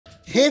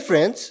Hey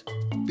friends,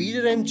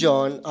 Peter and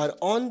John are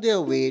on their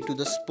way to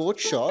the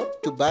sports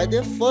shop to buy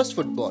their first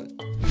football.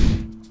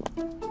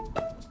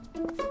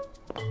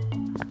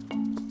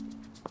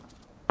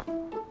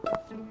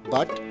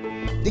 But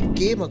they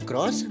came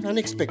across an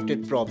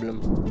unexpected problem.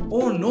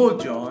 Oh no,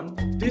 John.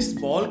 This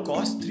ball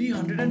costs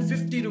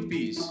 350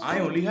 rupees. I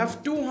only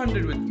have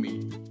 200 with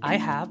me. I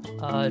have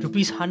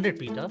rupees 100,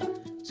 Peter.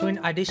 So in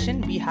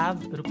addition, we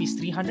have rupees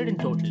 300 in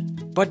total.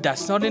 But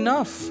that's not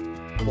enough.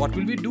 What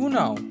will we do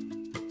now?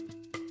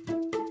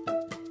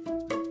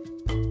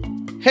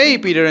 Hey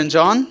Peter and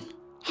John,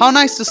 how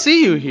nice to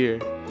see you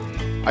here.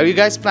 Are you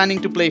guys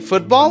planning to play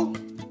football?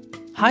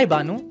 Hi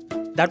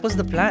Bhanu, that was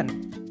the plan.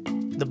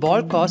 The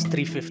ball cost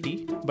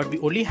 350, but we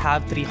only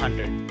have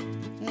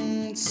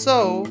 300.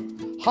 So,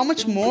 how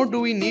much more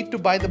do we need to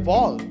buy the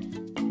ball?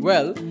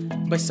 Well,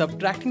 by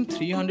subtracting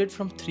 300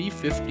 from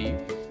 350,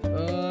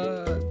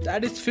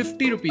 that is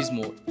 50 rupees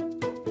more.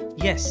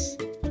 Yes,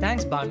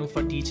 thanks Bhanu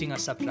for teaching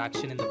us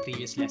subtraction in the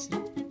previous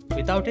lesson.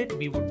 Without it,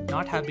 we would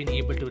not have been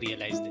able to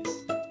realize this.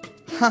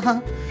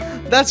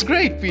 That's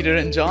great, Peter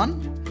and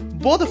John.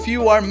 Both of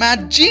you are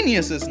mad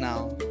geniuses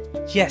now.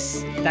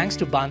 Yes, thanks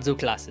to Banzu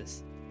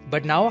classes.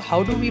 But now,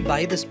 how do we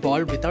buy this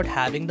ball without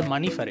having the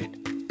money for it?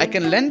 I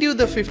can lend you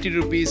the 50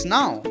 rupees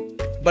now.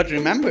 But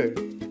remember,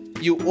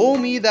 you owe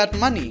me that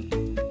money.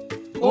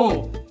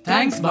 Oh,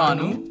 thanks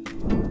Bhanu.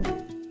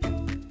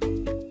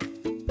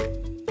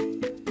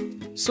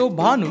 So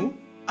Bhanu,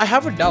 I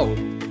have a doubt.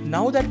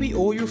 Now that we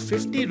owe you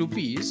 50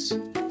 rupees,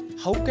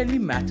 how can we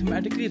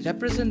mathematically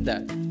represent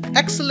that?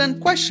 Excellent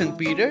question,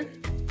 Peter.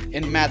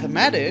 In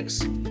mathematics,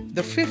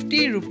 the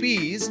 50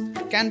 rupees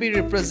can be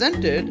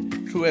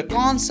represented through a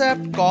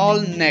concept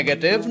called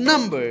negative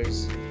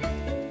numbers.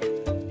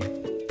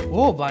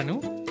 Oh, Bhanu,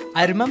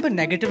 I remember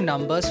negative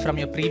numbers from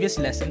your previous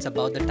lessons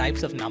about the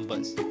types of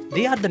numbers.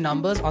 They are the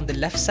numbers on the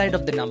left side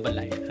of the number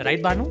line,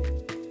 right Bhanu?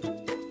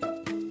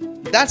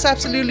 That's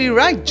absolutely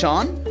right,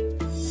 John.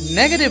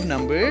 Negative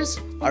numbers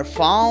are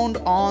found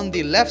on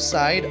the left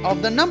side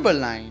of the number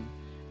line,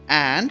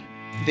 and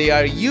they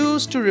are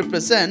used to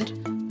represent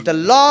the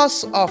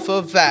loss of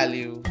a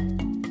value.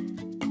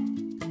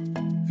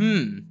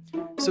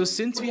 So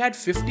since we had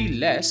 50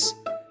 less,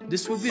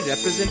 this would be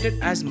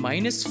represented as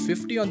minus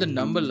 50 on the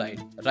number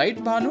line, right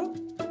Bhanu?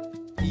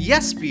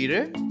 Yes,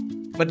 Peter.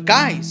 But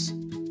guys,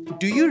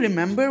 do you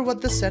remember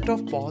what the set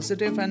of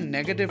positive and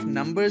negative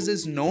numbers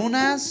is known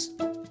as?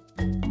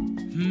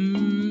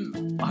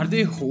 Are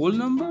they whole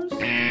numbers?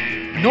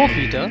 No,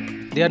 Peter.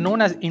 They are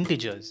known as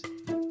integers.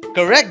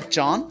 Correct,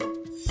 John.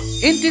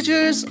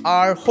 Integers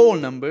are whole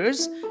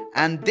numbers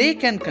and they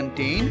can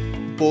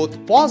contain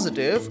both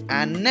positive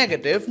and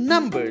negative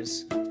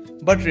numbers.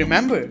 But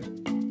remember,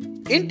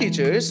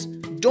 integers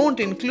don't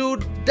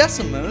include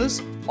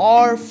decimals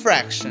or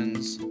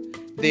fractions.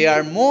 They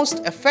are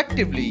most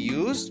effectively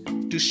used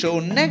to show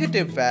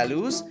negative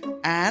values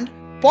and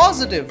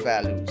positive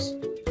values.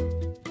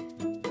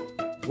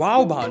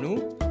 Wow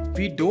Bhanu,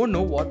 we don't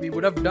know what we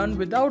would have done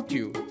without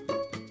you.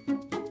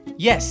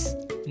 Yes,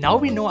 now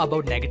we know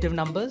about negative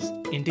numbers,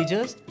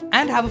 integers,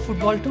 and have a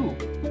football too.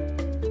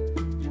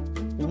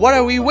 What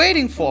are we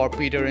waiting for,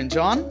 Peter and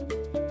John?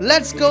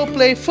 Let's go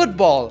play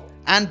football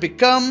and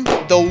become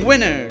the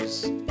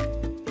winners.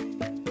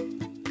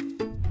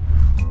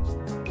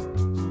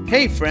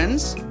 Hey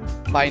friends,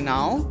 by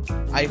now,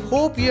 I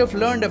hope you have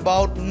learned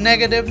about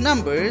negative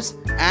numbers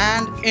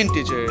and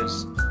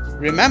integers.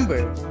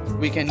 Remember,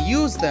 we can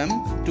use them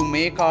to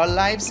make our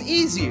lives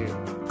easier.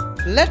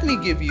 Let me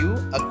give you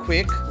a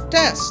quick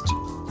test.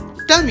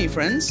 Tell me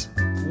friends,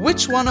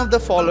 which one of the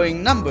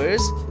following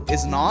numbers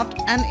is not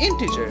an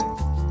integer?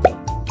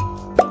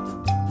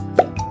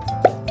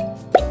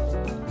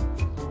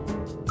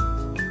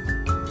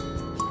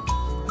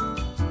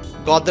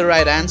 Got the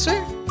right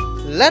answer?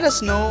 Let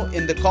us know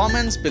in the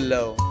comments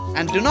below.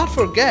 And do not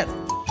forget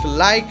to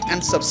like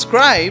and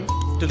subscribe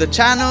to the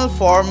channel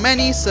for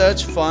many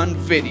such fun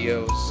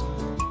videos.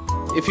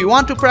 If you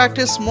want to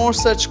practice more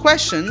such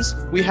questions,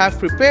 we have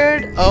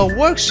prepared a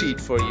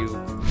worksheet for you.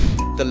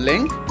 The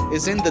link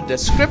is in the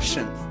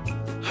description.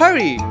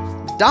 Hurry,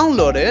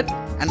 download it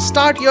and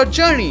start your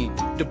journey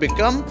to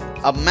become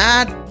a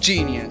mad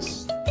genius.